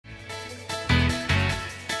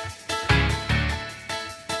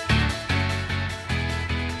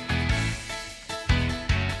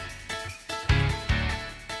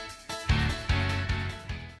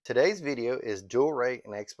Today's video is Dual Rate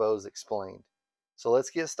and Expo explained. So let's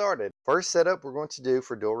get started. First setup we're going to do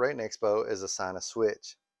for Dual Rate and Expo is assign a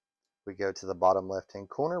switch. We go to the bottom left hand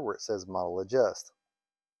corner where it says Model Adjust.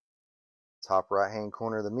 Top right hand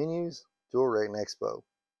corner of the menus, Dual Rate and Expo.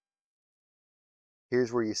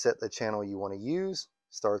 Here's where you set the channel you want to use.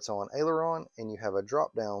 Starts on aileron and you have a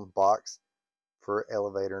drop down box for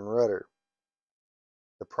elevator and rudder.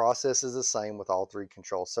 The process is the same with all three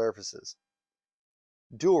control surfaces.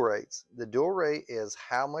 Dual rates. The dual rate is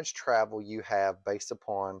how much travel you have based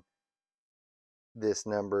upon this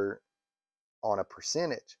number on a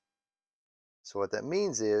percentage. So what that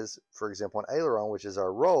means is, for example, on aileron, which is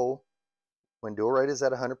our roll, when dual rate is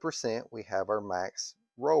at 100%, we have our max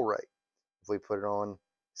roll rate. If we put it on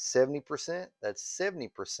 70%, that's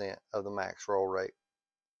 70% of the max roll rate.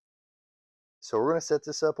 So we're going to set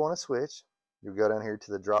this up on a switch. You go down here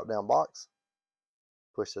to the drop down box,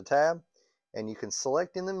 push the tab, and you can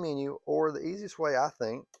select in the menu, or the easiest way I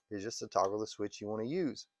think is just to toggle the switch you want to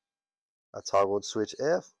use. I toggled switch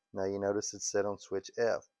F. Now you notice it's set on switch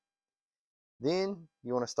F. Then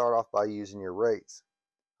you want to start off by using your rates.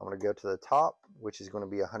 I'm going to go to the top, which is going to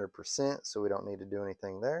be 100%, so we don't need to do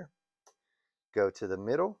anything there. Go to the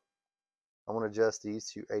middle. I want to adjust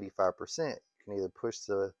these to 85%. You can either push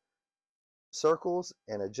the circles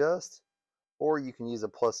and adjust, or you can use a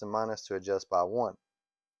plus and minus to adjust by 1.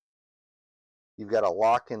 You've got a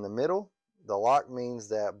lock in the middle. The lock means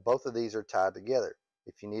that both of these are tied together.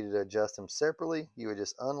 If you needed to adjust them separately, you would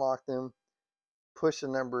just unlock them, push the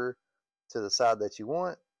number to the side that you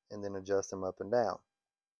want, and then adjust them up and down.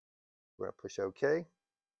 We're going to push OK.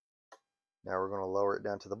 Now we're going to lower it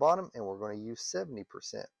down to the bottom, and we're going to use 70%.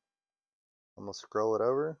 I'm going to scroll it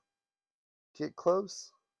over, get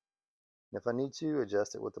close, and if I need to,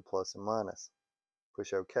 adjust it with the plus and minus.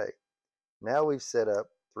 Push OK. Now we've set up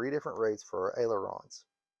 3 different rates for our ailerons.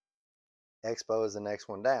 Expo is the next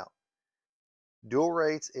one down. Dual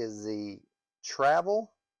rates is the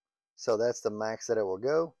travel, so that's the max that it will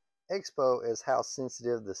go. Expo is how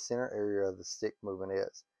sensitive the center area of the stick movement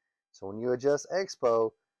is. So when you adjust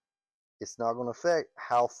Expo, it's not going to affect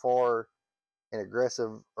how far an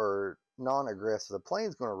aggressive or non-aggressive the plane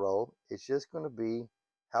is going to roll. It's just going to be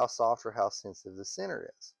how soft or how sensitive the center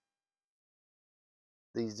is.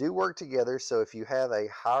 These do work together, so if you have a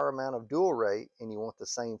higher amount of dual rate and you want the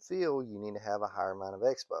same feel, you need to have a higher amount of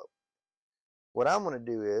Expo. What I'm going to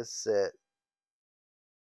do is set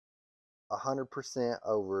 100%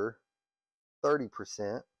 over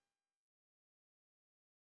 30%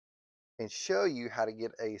 and show you how to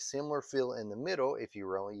get a similar feel in the middle if you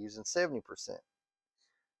were only using 70%.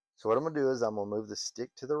 So what I'm going to do is I'm going to move the stick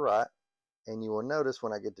to the right, and you will notice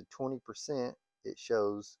when I get to 20%, it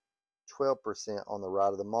shows 12% on the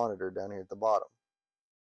right of the monitor down here at the bottom.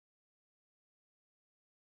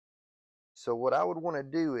 So what I would want to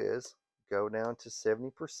do is go down to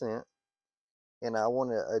 70%, and I want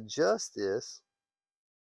to adjust this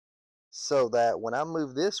so that when I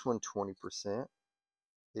move this one 20%,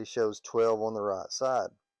 it shows 12 on the right side,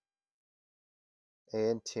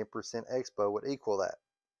 and 10% Expo would equal that.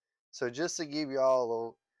 So just to give you all a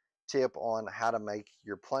little tip on how to make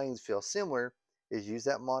your planes feel similar, is use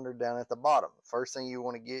that monitor down at the bottom. First thing you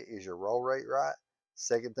want to get is your roll rate right.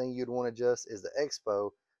 Second thing you'd want to adjust is the Expo,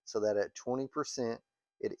 so that at 20%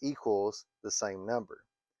 it equals the same number.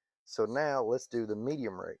 So now let's do the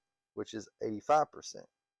medium rate, which is 85%.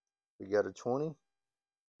 We go to 20.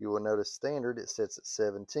 You will notice standard it sets at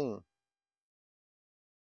 17.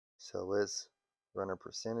 So let's run our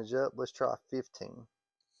percentage up. Let's try 15.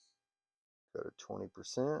 Go to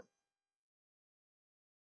 20%.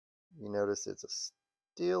 You notice it's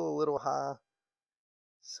still a little high,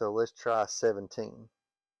 so let's try 17.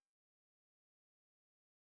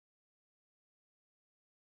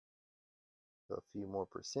 So a few more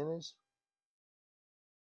percentage.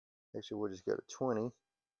 Actually, we'll just go to 20.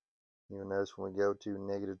 You'll notice when we go to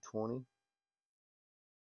negative 20, it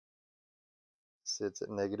sits at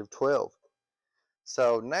negative 12.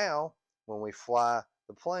 So now, when we fly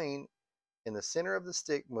the plane, in the center of the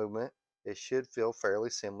stick movement, it should feel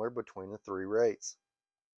fairly similar between the 3 rates.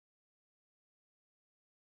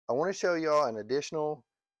 I want to show y'all an additional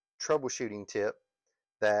troubleshooting tip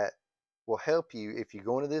that will help you if you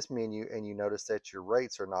go into this menu and you notice that your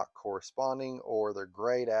rates are not corresponding, or they're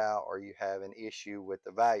grayed out, or you have an issue with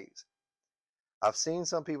the values. I've seen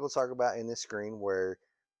some people talk about in this screen where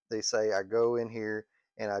they say I go in here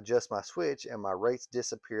and I adjust my switch and my rates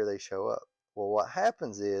disappear, they show up. Well, what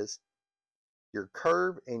happens is your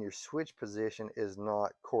curve and your switch position is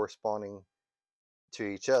not corresponding to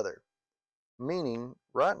each other. Meaning,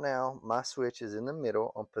 right now, my switch is in the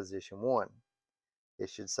middle on position 1. it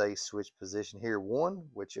should say switch position here 1,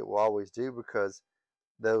 which it will always do because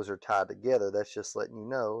those are tied together. That's just letting you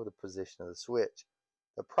know the position of the switch.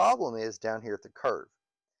 The problem is down here at the curve.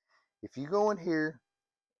 If you go in here,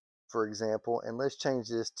 for example, and let's change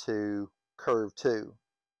this to curve 2,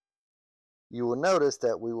 you will notice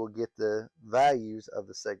that we will get the values of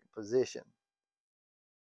the second position.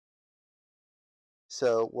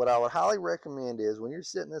 So what I would highly recommend is when you're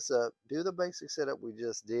setting this up, do the basic setup we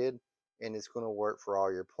just did, and it's going to work for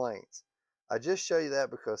all your planes. I just show you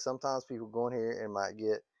that because sometimes people go in here and might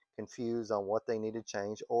get confused on what they need to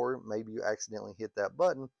change, or maybe you accidentally hit that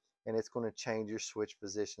button and it's going to change your switch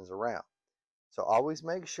positions around. So always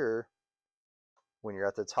make sure when you're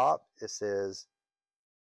at the top, it says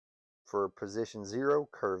for position 0,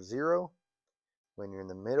 curve 0. When you're in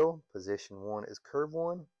the middle, position 1 is curve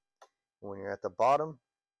 1. When you're at the bottom,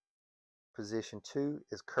 position 2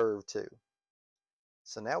 is curve 2.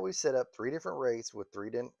 So now we've set up 3 different rates with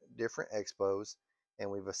 3 different expos,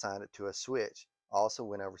 and we've assigned it to a switch. Also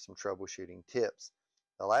went over some troubleshooting tips.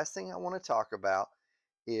 The last thing I want to talk about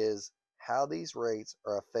is how these rates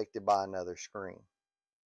are affected by another screen.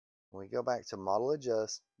 When we go back to Model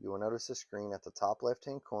Adjust, you will notice a screen at the top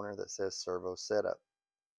left-hand corner that says Servo Setup.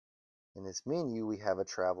 In this menu, we have a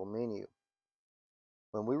travel menu.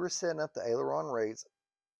 When we were setting up the aileron rates,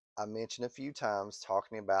 I mentioned a few times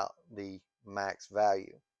talking about the max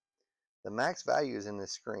value. The max value is in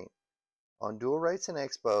this screen. On Dual Rates and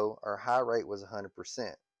Expo, our high rate was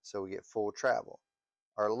 100%, so we get full travel.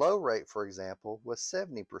 Our low rate, for example, was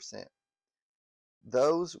 70%.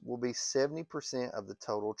 Those will be 70% of the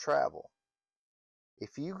total travel.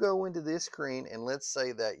 If you go into this screen and let's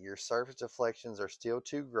say that your surface deflections are still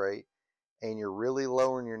too great and you're really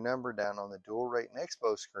lowering your number down on the Dual Rate and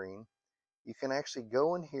Expo screen, you can actually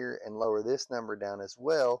go in here and lower this number down as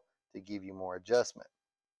well to give you more adjustment.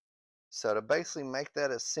 So to basically make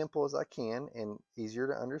that as simple as I can and easier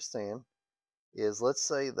to understand is, let's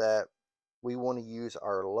say that we want to use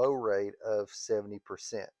our low rate of 70%.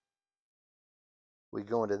 We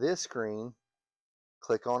go into this screen,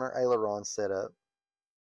 click on our aileron setup.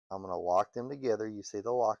 I'm going to lock them together. You see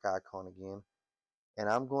the lock icon again. And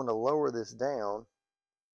I'm going to lower this down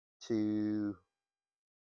to,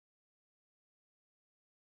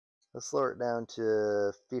 let's lower it down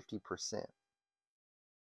to 50%.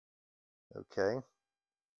 Okay.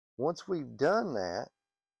 Once we've done that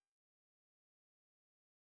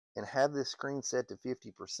and have this screen set to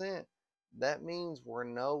 50%, that means we're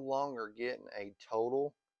no longer getting a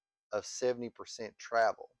total of 70%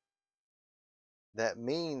 travel. That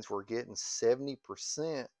means we're getting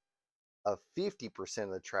 70% of 50%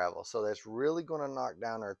 of the travel. So that's really going to knock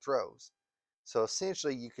down our throws. So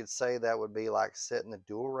essentially you could say that would be like setting the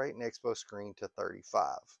Dual Rate and Expo screen to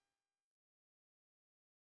 35.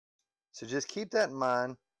 So just keep that in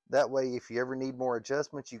mind. That way if you ever need more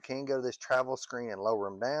adjustments, you can go to this travel screen and lower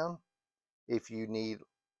them down. If you need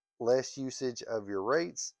less usage of your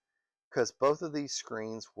rates, because both of these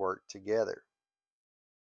screens work together.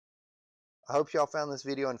 I hope y'all found this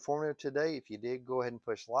video informative today. If you did, go ahead and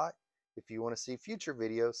push like. If you want to see future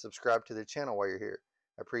videos, subscribe to the channel while you're here.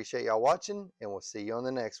 I appreciate y'all watching, and we'll see you on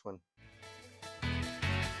the next one.